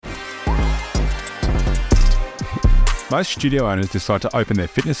Most studio owners decide to open their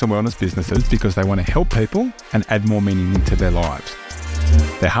fitness and wellness businesses because they want to help people and add more meaning into their lives.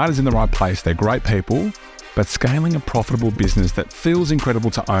 Their heart is in the right place, they're great people, but scaling a profitable business that feels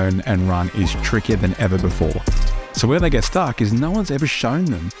incredible to own and run is trickier than ever before. So where they get stuck is no one's ever shown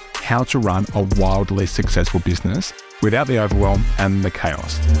them how to run a wildly successful business without the overwhelm and the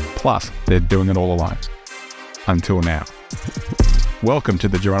chaos. Plus, they're doing it all alone. Until now. Welcome to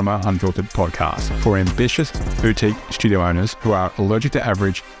the Geronimo Unfiltered podcast for ambitious boutique studio owners who are allergic to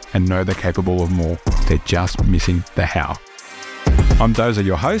average and know they're capable of more. They're just missing the how. I'm Dozer,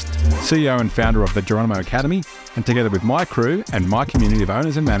 your host, CEO and founder of the Geronimo Academy, and together with my crew and my community of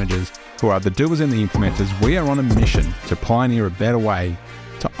owners and managers who are the doers and the implementers, we are on a mission to pioneer a better way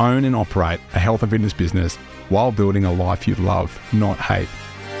to own and operate a health and fitness business while building a life you love, not hate.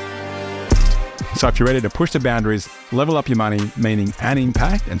 So if you're ready to push the boundaries, level up your money, meaning and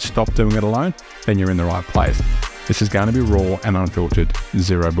impact, and stop doing it alone, then you're in the right place. This is going to be raw and unfiltered,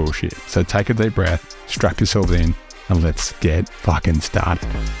 zero bullshit. So take a deep breath, strap yourselves in, and let's get fucking started.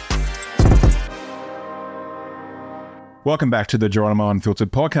 Welcome back to the Geronimo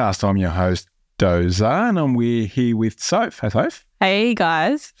Unfiltered podcast. I'm your host, Dozer, and we're here with Soph. Hey, Soph. Hey,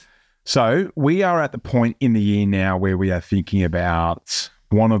 guys. So we are at the point in the year now where we are thinking about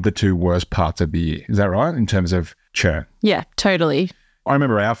one of the two worst parts of the year. Is that right? In terms of churn? Yeah, totally. I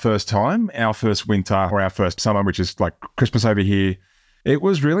remember our first winter or our first summer, which is like Christmas over here. It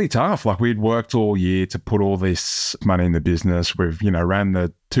was really tough. Like we'd worked all year to put all this money in the business. We've, ran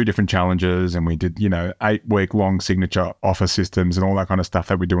the 2 different challenges and we did, 8-week-long signature offer systems and all that kind of stuff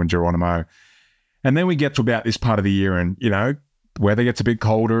that we do in Geronimo. And then we get to about this part of the year and, weather gets a bit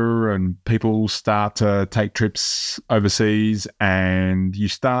colder and people start to take trips overseas and you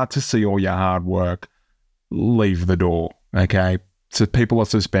start to see all your hard work leave the door, okay? So people are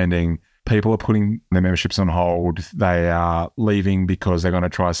suspending, people are putting their memberships on hold, they are leaving because they're going to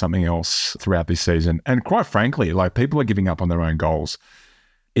try something else throughout this season. And quite frankly, like people are giving up on their own goals.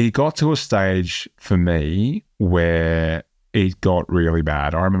 It got to a stage for me where it got really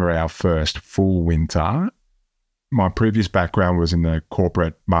bad. I remember our first full winter. My previous background was in the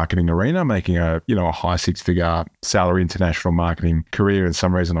corporate marketing arena, making a high 6-figure salary international marketing career. And for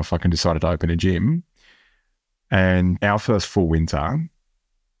some reason I fucking decided to open a gym. And our first full winter,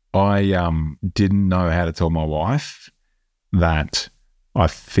 I didn't know how to tell my wife that I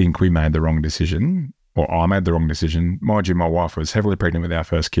think we made the wrong decision, or I made the wrong decision. Mind you, my wife was heavily pregnant with our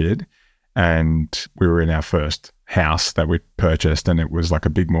first kid and we were in our first house that we purchased and it was like a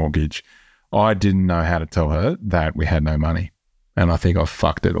big mortgage. I didn't know how to tell her that we had no money. And I think I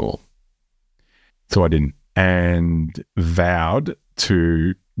fucked it all. So I didn't. And vowed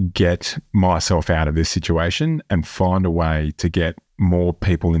to get myself out of this situation and find a way to get more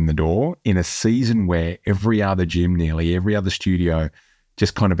people in the door in a season where every other gym, nearly every other studio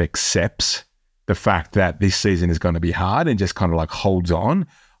just kind of accepts the fact that this season is going to be hard and just kind of like holds on.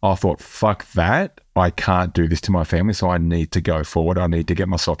 I thought, fuck that. I can't do this to my family, so I need to go forward. I need to get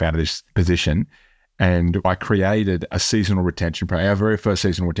myself out of this position. And I created a seasonal retention program, our very first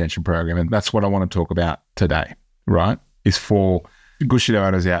seasonal retention program. And that's what I want to talk about today, right? Is for good studio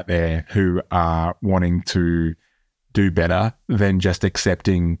owners out there who are wanting to do better than just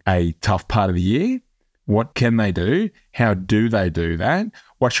accepting a tough part of the year. What can they do? How do they do that?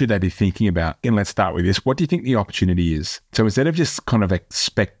 What should they be thinking about? And let's start with this. What do you think the opportunity is? So instead of just kind of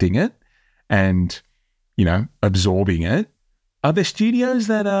expecting it and, absorbing it, are there studios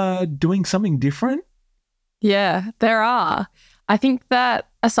that are doing something different? Yeah, there are. I think that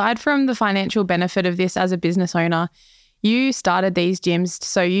aside from the financial benefit of this as a business owner, you started these gyms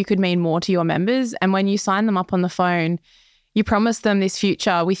so you could mean more to your members. And when you sign them up on the phone, you promise them this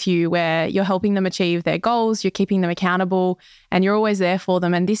future with you where you're helping them achieve their goals, you're keeping them accountable, and you're always there for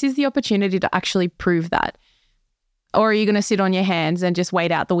them. And this is the opportunity to actually prove that. Or are you going to sit on your hands and just wait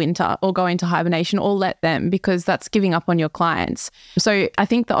out the winter or go into hibernation, or let them, because that's giving up on your clients. So I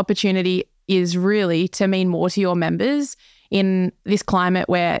think the opportunity is really to mean more to your members in this climate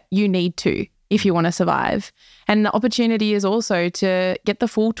where you need to, if you want to survive. And the opportunity is also to get the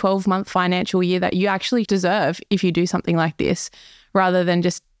full 12-month financial year that you actually deserve if you do something like this, rather than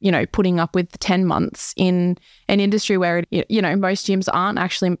just, putting up with 10 months in an industry where, most gyms aren't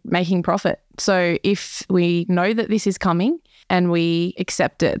actually making profit. So if we know that this is coming and we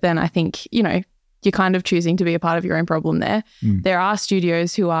accept it, then I think, you're kind of choosing to be a part of your own problem there. There are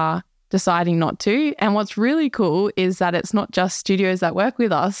studios who are deciding not to. And what's really cool is that it's not just studios that work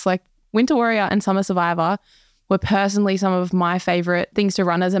with us. Like Winter Warrior and Summer Survivor were personally some of my favorite things to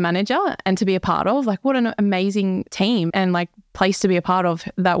run as a manager and to be a part of. Like, what an amazing team and like place to be a part of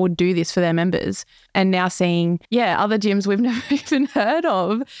that would do this for their members. And now seeing, other gyms we've never even heard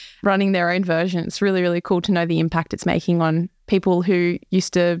of running their own version. It's really, really cool to know the impact it's making on people who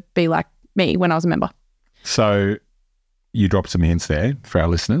used to be like me when I was a member. So you dropped some hints there for our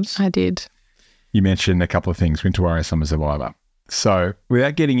listeners. I did. You mentioned a couple of things, Winter Warrior, Summer Survivor. So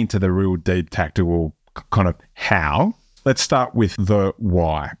without getting into the real deep tactical kind of how, let's start with the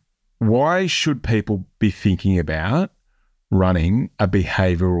why. Why should people be thinking about running a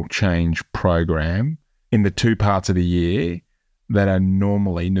behavioural change program in the 2 parts of the year that are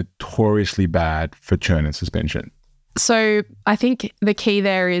normally notoriously bad for churn and suspension? So I think the key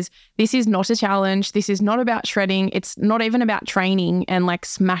there is this is not a challenge. This is not about shredding. It's not even about training and like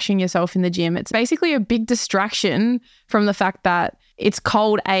smashing yourself in the gym. It's basically a big distraction from the fact that it's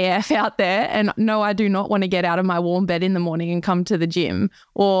cold AF out there. And no, I do not want to get out of my warm bed in the morning and come to the gym,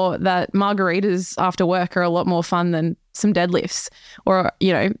 or that margaritas after work are a lot more fun than some deadlifts or,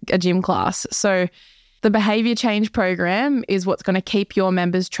 a gym class. So the behavior change program is what's going to keep your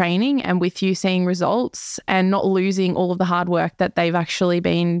members training and with you seeing results and not losing all of the hard work that they've actually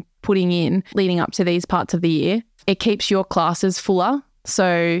been putting in leading up to these parts of the year. It keeps your classes fuller,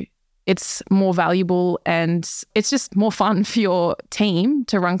 so it's more valuable and it's just more fun for your team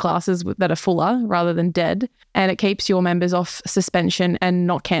to run classes that are fuller rather than dead. And it keeps your members off suspension and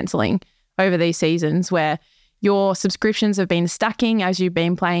not cancelling over these seasons where your subscriptions have been stacking as you've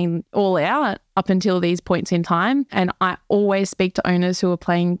been playing all out up until these points in time. And I always speak to owners who are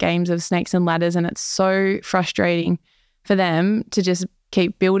playing games of snakes and ladders, and it's so frustrating for them to just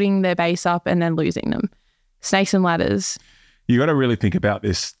keep building their base up and then losing them. Snakes and ladders. You got to really think about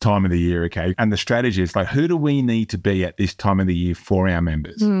this time of the year, okay? And the strategy is like, who do we need to be at this time of the year for our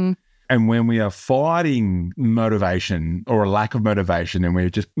members? And when we are fighting motivation or a lack of motivation and we're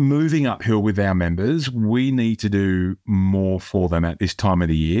just moving uphill with our members, we need to do more for them at this time of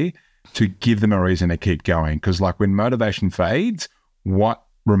the year to give them a reason to keep going. Because like when motivation fades, what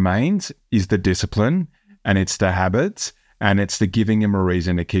remains is the discipline and it's the habits and it's the giving them a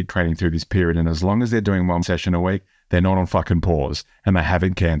reason to keep training through this period. And as long as they're doing 1 session a week, they're not on fucking pause and they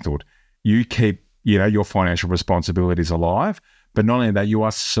haven't cancelled. You keep, your financial responsibilities alive. But not only that, you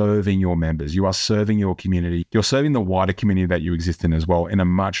are serving your members. You are serving your community. You're serving the wider community that you exist in as well in a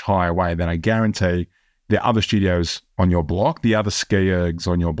much higher way than I guarantee the other studios on your block, the other ski ergs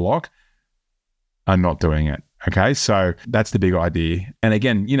on your block are not doing it. Okay, so that's the big idea. And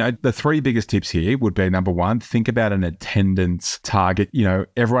again, the 3 biggest tips here would be, number 1, think about an attendance target.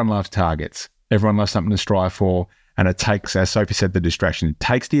 Everyone loves targets. Everyone loves something to strive for. And it takes, as Sophie said, the distraction. It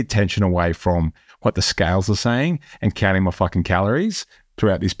takes the attention away from what the scales are saying and counting my fucking calories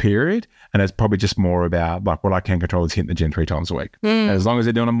throughout this period. And it's probably just more about like what I can control is hitting the gym 3 times a week. And as long as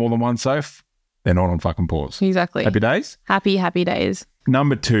they're doing it more than once, Soph, they're not on fucking pause. Exactly. Happy days? Happy days.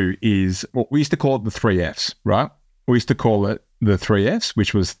 Number 2 is what we used to call it the 3 Fs, right? We used to call it the 3 Fs,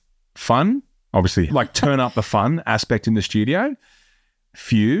 which was fun, obviously, like turn up the fun aspect in the studio.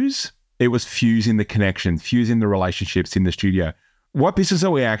 Fuse. It was fusing the connection, fusing the relationships in the studio. What business are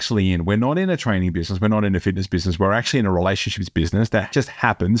we actually in? We're not in a training business. We're not in a fitness business. We're actually in a relationships business that just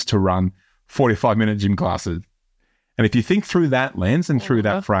happens to run 45-minute gym classes. And if you think through that lens and through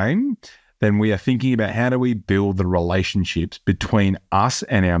that frame, then we are thinking about how do we build the relationships between us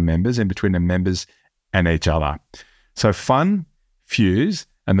and our members and between the members and each other. So fun, fuse,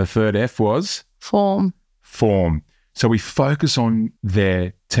 and the 3rd F was? Form. So we focus on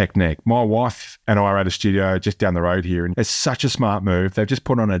their technique. My wife and I are at a studio just down the road here, and it's such a smart move. They've just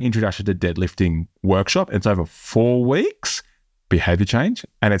put on an introduction to deadlifting workshop. It's over 4 weeks, behavior change,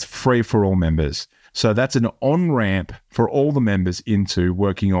 and it's free for all members. So that's an on-ramp for all the members into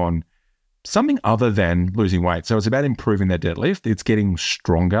working on something other than losing weight. So it's about improving their deadlift. It's getting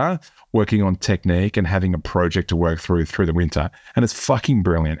stronger, working on technique and having a project to work through the winter. And it's fucking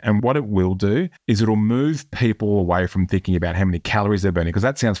brilliant. And what it will do is it'll move people away from thinking about how many calories they're burning, because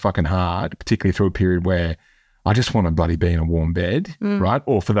that sounds fucking hard, particularly through a period where I just want to bloody be in a warm bed, right?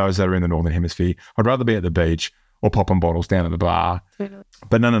 Or for those that are in the Northern Hemisphere, I'd rather be at the beach or popping bottles down at the bar.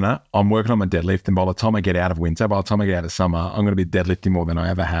 But no. I'm working on my deadlift, and by the time I get out of winter, by the time I get out of summer, I'm going to be deadlifting more than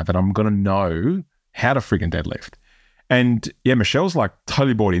I ever have, and I'm going to know how to friggin' deadlift. And yeah, Michelle's like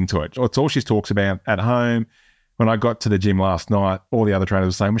totally bought into it. It's all she talks about at home. When I got to the gym last night, all the other trainers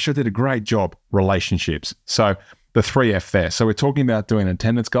were saying, Michelle did a great job, relationships. So the 3 F there. So we're talking about doing an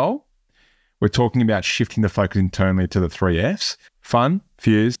attendance goal. We're talking about shifting the focus internally to the 3 Fs, fun,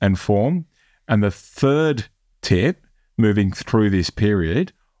 fuse, and form. And the 3rd tip moving through this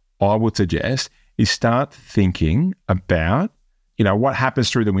period, I would suggest, is start thinking about, what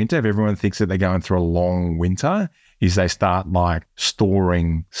happens through the winter. If everyone thinks that they're going through a long winter, is they start like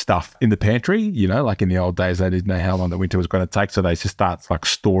storing stuff in the pantry, like in the old days, they didn't know how long the winter was going to take. So they just start like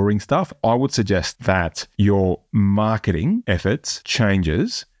storing stuff. I would suggest that your marketing efforts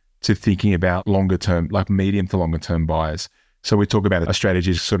changes to thinking about longer term, like medium to longer term buyers. So we talk about a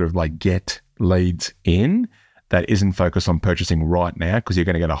strategy to sort of like get leads in that isn't focused on purchasing right now because you're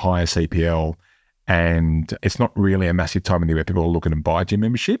going to get a higher CPL. And it's not really a massive time in the year where people are looking to buy gym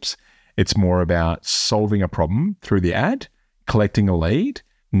memberships. It's more about solving a problem through the ad, collecting a lead,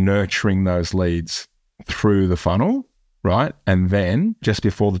 nurturing those leads through the funnel, right? And then just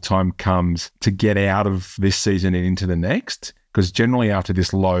before the time comes to get out of this season and into the next, because generally after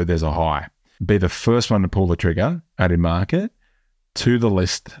this low, there's a high. Be the first one to pull the trigger at in market to the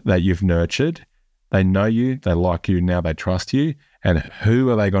list that you've nurtured. They know you, they like you, now they trust you. And who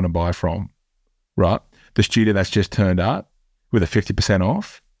are they going to buy from? Right? The studio that's just turned up with a 50%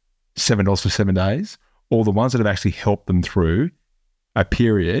 off, $7 for 7 days, or the ones that have actually helped them through a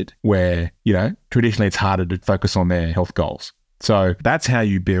period where, traditionally it's harder to focus on their health goals. So that's how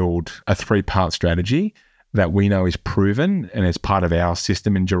you build a 3-part strategy that we know is proven and is part of our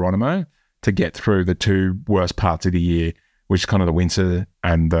system in Geronimo to get through the 2 worst parts of the year, which is kind of the winter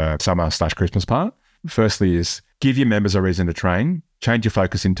and the summer/Christmas part. Firstly is give your members a reason to train, change your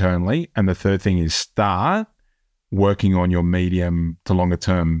focus internally. And the third thing is start working on your medium to longer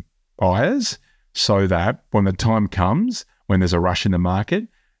term buyers so that when the time comes, when there's a rush in the market,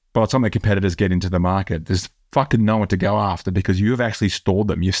 by the time the competitors get into the market, there's fucking no one to go after because you have actually stored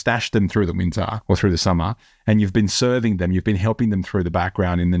them. You've stashed them through the winter or through the summer and you've been serving them. You've been helping them through the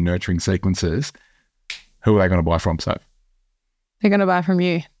background in the nurturing sequences. Who are they going to buy from? So they're going to buy from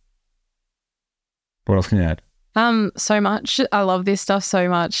you. What else can you add? So much. I love this stuff so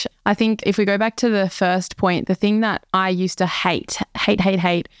much. I think if we go back to the first point, the thing that I used to hate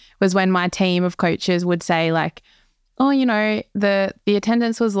was when my team of coaches would say like, oh, the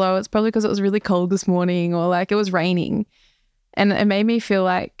attendance was low. It's probably because it was really cold this morning or like it was raining. And it made me feel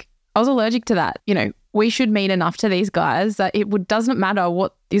like I was allergic to that. We should mean enough to these guys that doesn't matter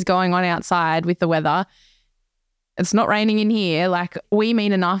what is going on outside with the weather. It's not raining in here. Like we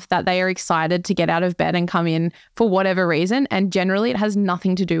mean enough that they are excited to get out of bed and come in for whatever reason. And generally it has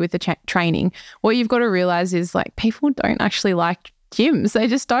nothing to do with the training. What you've got to realize is like people don't actually like gyms. They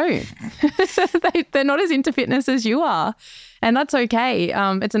just don't. They're not as into fitness as you are. And that's okay.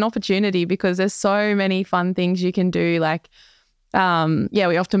 It's an opportunity because there's so many fun things you can do. Like, we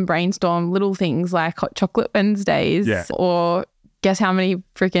often brainstorm little things like hot chocolate Wednesdays or guess how many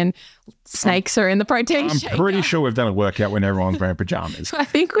freaking snakes are in the protein shaker. I'm pretty sure we've done a workout when everyone's wearing pajamas. I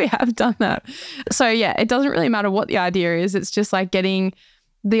think we have done that. So it doesn't really matter what the idea is. It's just like getting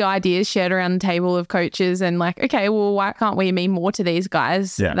the ideas shared around the table of coaches and like, okay, well, why can't we mean more to these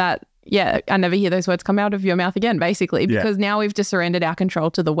guys that, I never hear those words come out of your mouth again, basically, because now we've just surrendered our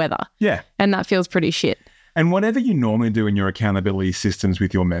control to the weather. Yeah. And that feels pretty shit. And whatever you normally do in your accountability systems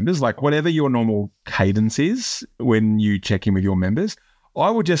with your members, like whatever your normal cadence is when you check in with your members, I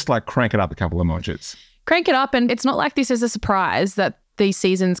would just like crank it up a couple of notches. Crank it up. And it's not like this is a surprise that these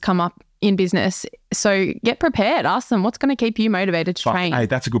seasons come up in business. So get prepared. Ask them, what's going to keep you motivated to train? Hey,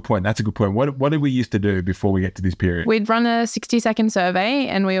 that's a good point. What did we used to do before we get to this period? We'd run a 60-second survey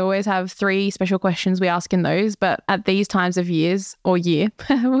and we always have 3 special questions we ask in those. But at these times of year,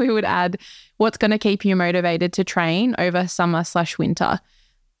 we would add, what's going to keep you motivated to train over summer/winter?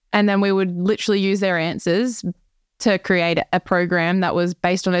 And then we would literally use their answers to create a program that was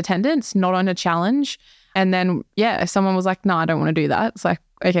based on attendance, not on a challenge. And then, if someone was like, no, I don't want to do that. It's like,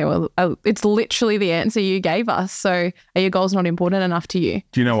 okay, well, it's literally the answer you gave us. So are your goals not important enough to you?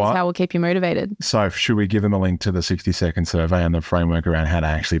 Do you know what? How will keep you motivated. So should we give them a link to the 60-second survey and the framework around how to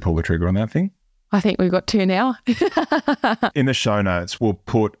actually pull the trigger on that thing? I think we've got 2 now. In the show notes, we'll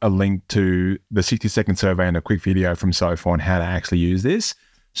put a link to the 60-second survey and a quick video from Sophie on how to actually use this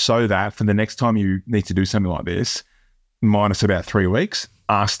so that for the next time you need to do something like this, minus about 3 weeks,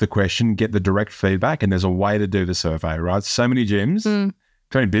 ask the question, get the direct feedback, and there's a way to do the survey, right? So many gyms, so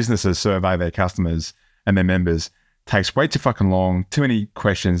many businesses survey their customers and their members. Takes way too fucking long, too many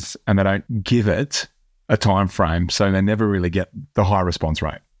questions, and they don't give it a time frame, so they never really get the high response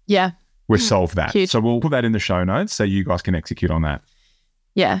rate. Yeah. We've solved that. Huge. So we'll put that in the show notes so you guys can execute on that.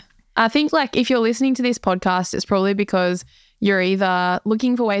 Yeah. I think like if you're listening to this podcast, it's probably because you're either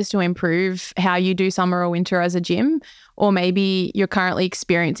looking for ways to improve how you do summer or winter as a gym, or maybe you're currently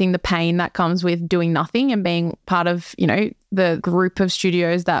experiencing the pain that comes with doing nothing and being part of, the group of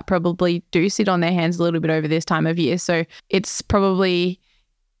studios that probably do sit on their hands a little bit over this time of year. So it's probably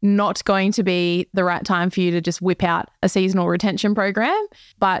not going to be the right time for you to just whip out a seasonal retention program.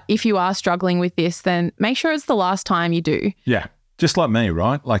 But if you are struggling with this, then make sure it's the last time you do. Yeah. Just like me,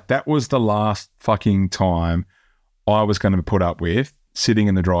 right? Like that was the last fucking time I was going to put up with sitting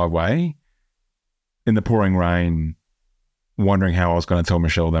in the driveway in the pouring rain, wondering how I was going to tell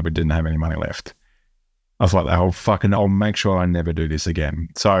Michelle that we didn't have any money left. I was like, I'll make sure I never do this again.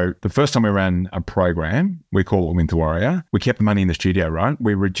 So the first time we ran a program, we call it Winter Warrior, we kept the money in the studio, right?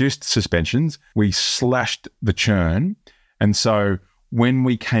 We reduced suspensions, we slashed the churn. And so when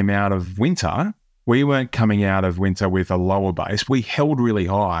we came out of winter, we weren't coming out of winter with a lower base. We held really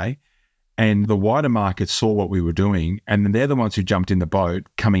high and the wider market saw what we were doing. And they're the ones who jumped in the boat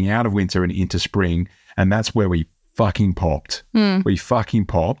coming out of winter and into spring. And that's where we fucking popped. We fucking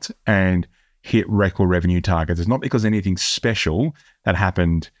popped and hit record revenue targets. It's not because anything special that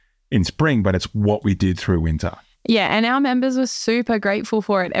happened in spring, but it's what we did through winter. Yeah, and our members were super grateful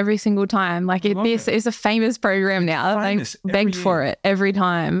for it every single time. Like this is a famous program now. They begged for it every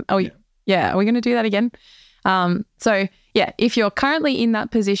time. Oh, yeah. Are we going to do that again? So yeah, if you're currently in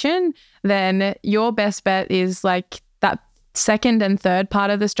that position, then your best bet is like that second and third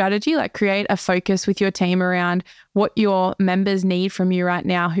part of the strategy, like create a focus with your team around what your members need from you right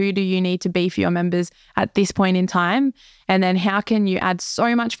now. Who do you need to be for your members at this point in time? And then how can you add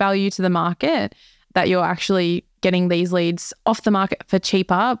so much value to the market that you're actually getting these leads off the market for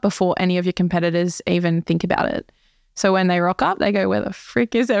cheaper before any of your competitors even think about it. So when they rock up, they go, where the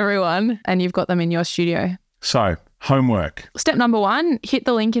frick is everyone? And you've got them in your studio. So homework. Step number 1, hit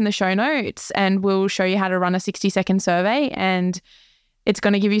the link in the show notes and we'll show you how to run a 60-second survey. And it's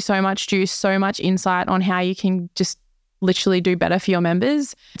going to give you so much juice, so much insight on how you can just literally do better for your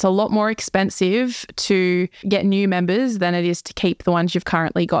members. It's a lot more expensive to get new members than it is to keep the ones you've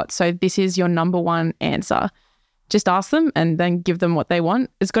currently got. So this is your number 1 answer. Just ask them and then give them what they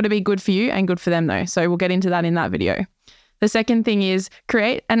want. It's got to be good for you and good for them though. So we'll get into that in that video. The second thing is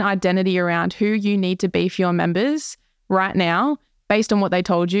create an identity around who you need to be for your members right now based on what they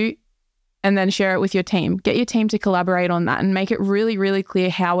told you, and then share it with your team. Get your team to collaborate on that and make it really, really clear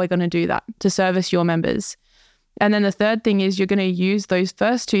how we're going to do that to service your members. And then the third thing is you're going to use those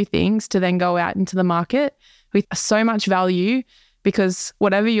first 2 things to then go out into the market with so much value, because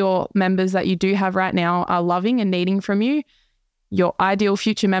whatever your members that you do have right now are loving and needing from you, your ideal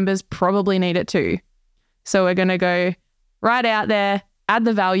future members probably need it too. So we're going to go right out there, add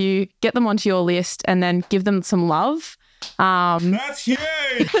the value, get them onto your list, and then give them some love. That's huge.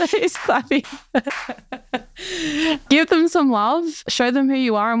 He's clapping. Give them some love, show them who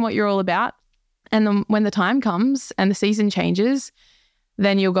you are and what you're all about. And then when the time comes and the season changes,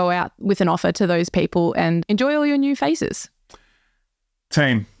 then you'll go out with an offer to those people and enjoy all your new faces.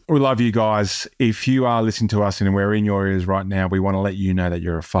 Team, we love you guys. If you are listening to us and we're in your ears right now, we want to let you know that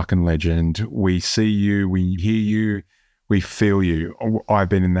you're a fucking legend. We see you, we hear you, we feel you. I've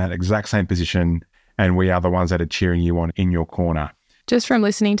been in that exact same position, and we are the ones that are cheering you on in your corner. Just from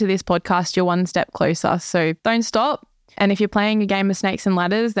listening to this podcast, you're one step closer. So don't stop. And if you're playing a game of snakes and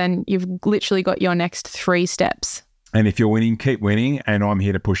ladders, then you've literally got your next 3 steps. And if you're winning, keep winning. And I'm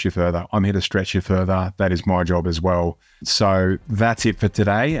here to push you further. I'm here to stretch you further. That is my job as well. So that's it for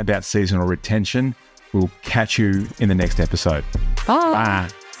today about seasonal retention. We'll catch you in the next episode. Bye. Bye.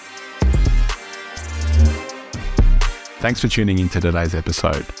 Thanks for tuning in to today's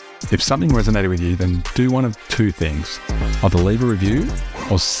episode. If something resonated with you, then do one of 2 things. Either leave a review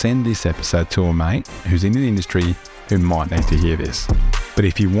or send this episode to a mate who's in the industry who might need to hear this. But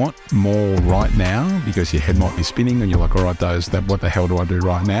if you want more right now, because your head might be spinning and you're like, all right, what the hell do I do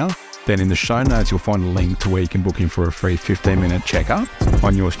right now? Then in the show notes, you'll find a link to where you can book in for a free 15-minute checkup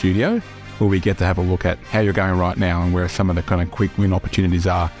on your studio, where we get to have a look at how you're going right now and where some of the kind of quick win opportunities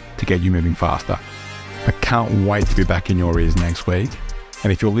are to get you moving faster. I can't wait to be back in your ears next week.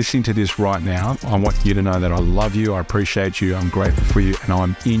 And if you're listening to this right now, I want you to know that I love you, I appreciate you, I'm grateful for you, and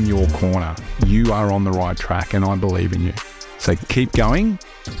I'm in your corner. You are on the right track and I believe in you. So keep going,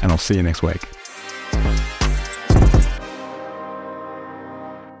 and I'll see you next week.